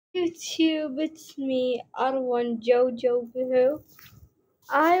YouTube, it's me, One Jojo Boo.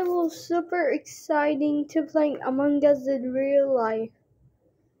 I was super exciting to playing Among Us in real life.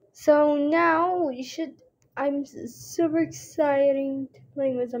 So now I'm super exciting to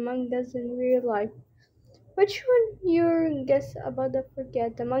playing with Among Us in real life. Which one you guess about to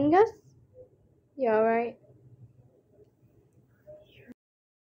forget? Among Us? Yeah, right.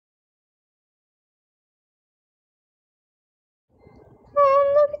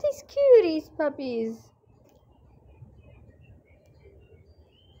 Oh, look at these cuties, puppies.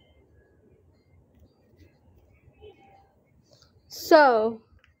 So,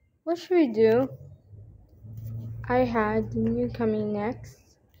 what should we do? I had you coming next.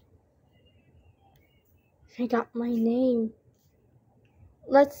 I got my name.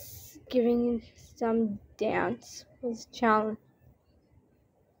 Let's giving some dance with challenge.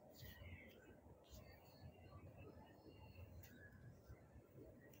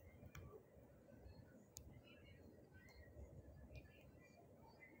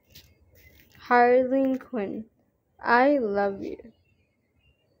 Harley Quinn, I love you.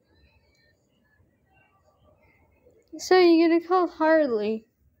 So you're gonna call Harley?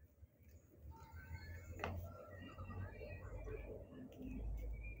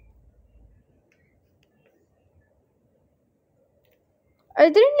 I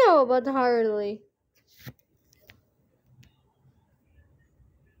didn't know about Harley.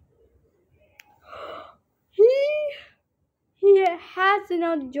 He he has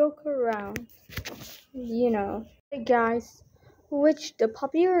another joke around. Hey guys, which the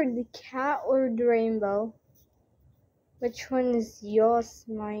puppy or the cat or the rainbow? Which one is yours,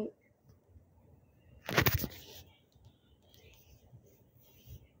 Mike?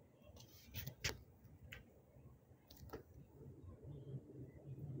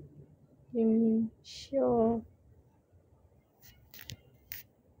 You mean sure?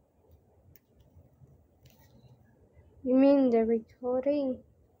 You mean the recording?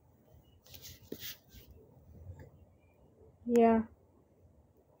 Yeah.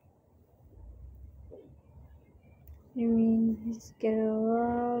 You mean he's gonna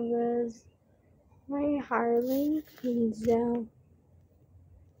love us? My Harley comes down.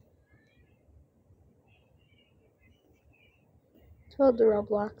 Told the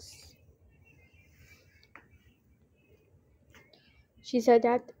Roblox. She said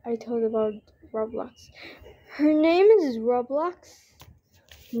that I told about Roblox. Her name is Roblox?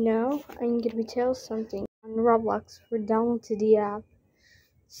 No, I'm gonna be tell something on Roblox for download to the app.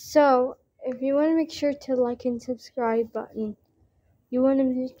 So if you wanna make sure to like and subscribe button. You wanna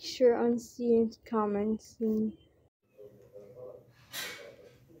make sure on see comments and